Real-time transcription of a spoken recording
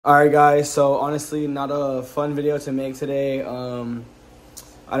All right, guys, so honestly, not a fun video to make today. I don't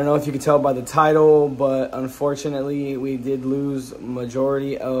know if you could tell by the title, but unfortunately, we did lose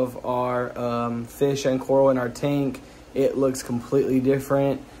majority of our fish and coral in our tank. It looks completely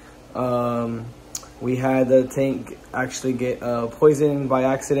different. We had the tank actually get poisoned by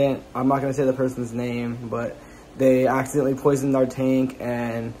accident. I'm not going to say the person's name, but they accidentally poisoned our tank,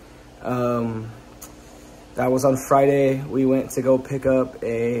 and that was on Friday. We went to go pick up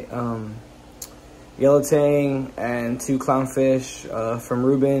a yellow tang and 2 clownfish from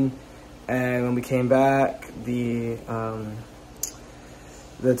Ruben, and when we came back, the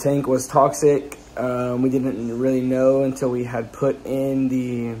tank was toxic. We didn't really know until we had put in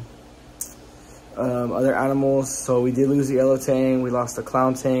the other animals. So we did lose the yellow tang, we lost the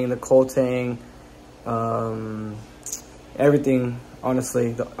clown tang, the coal tang, everything.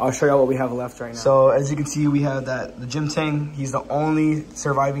 Honestly, I'll show y'all what we have left right now. So as you can see, we have the gym tang. He's the only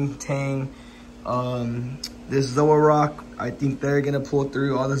surviving tang. This Zoa rock, I think they're gonna pull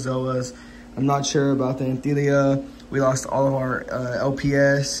through all the Zoas. I'm not sure about the Anthelia. We lost all of our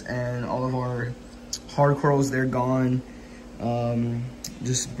LPS and all of our hard corals. They're gone.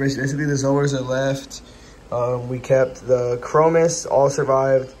 Just basically the Zoas are left. We kept the Chromis, all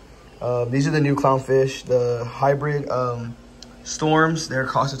survived. These are the new clownfish, the hybrid storms. They're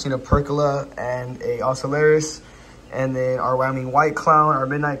Cossatina percola and a Ocellaris. And then our Wyoming white clown, our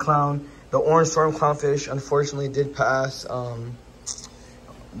midnight clown. The orange storm clownfish unfortunately did pass.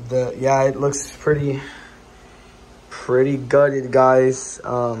 Yeah, it looks pretty gutted, guys.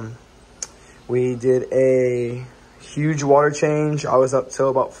 We did a huge water change. I was up till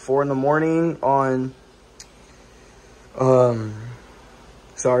about 4 in the morning on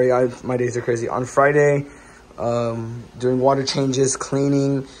sorry, my days are crazy. On Friday, doing water changes,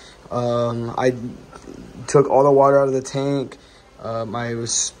 cleaning. I took all the water out of the tank. I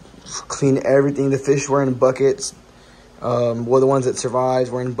was cleaning everything. The fish were in buckets. Well, the ones that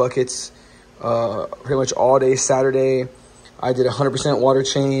survived were in buckets pretty much all day Saturday. I did 100% water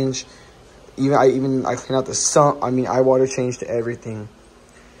change. I cleaned out the sump. I water changed everything,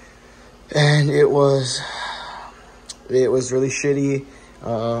 and it was really shitty.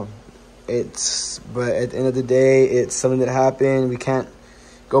 But at the end of the day, it's something that happened. We can't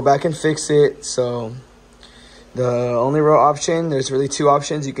go back and fix it. So the only real option, there's really 2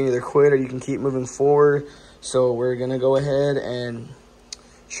 options. You can either quit or you can keep moving forward. So we're gonna go ahead and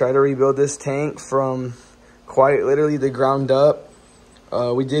try to rebuild this tank from quite literally the ground up.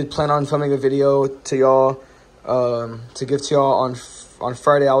 We did plan on filming a video to y'all to give to y'all on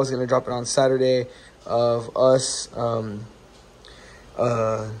Friday. I was gonna drop it on Saturday of us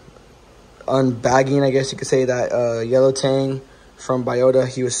unbagging, I guess you could say, that yellow tang from Biota.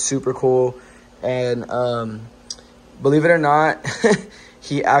 He was super cool, and believe it or not,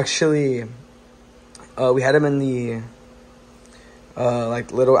 he actually we had him in the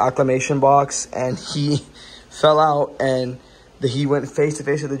like little acclimation box, and he fell out, and he went face to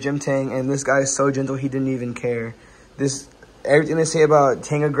face with the gym tang, and this guy is so gentle, he didn't even care. Everything they say about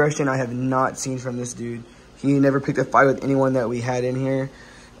tang aggression, I have not seen from this dude. He never picked a fight with anyone that we had in here.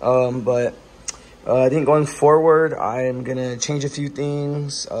 But I think going forward, I'm going to change a few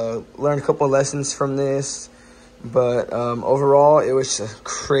things, learn a couple lessons from this. But overall, it was a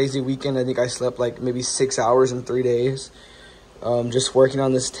crazy weekend. I think I slept like maybe 6 hours in 3 days just working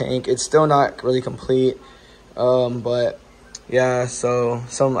on this tank. It's still not really complete. But yeah, so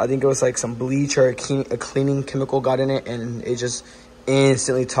I think it was like some bleach or a cleaning chemical got in it, and it just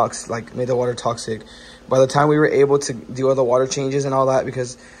instantly made the water toxic. By the time we were able to do all the water changes and all that,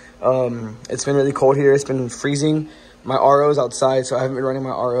 because it's been really cold here, it's been freezing. My RO is outside, so I haven't been running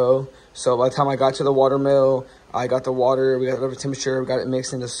my RO. So by the time I got to the water mill, I got the water, we got it over temperature, we got it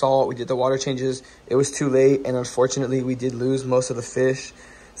mixed into salt, we did the water changes. It was too late, and unfortunately, we did lose most of the fish.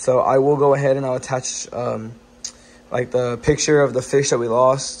 So I will go ahead and I'll attach like the picture of the fish that we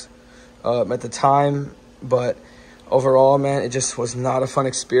lost at the time. But overall, man, it just was not a fun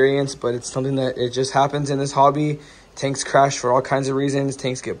experience, but it's something that it just happens in this hobby. Tanks crash for all kinds of reasons.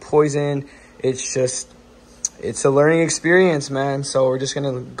 Tanks get poisoned. It's a learning experience, man. So we're just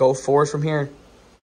going to go forward from here.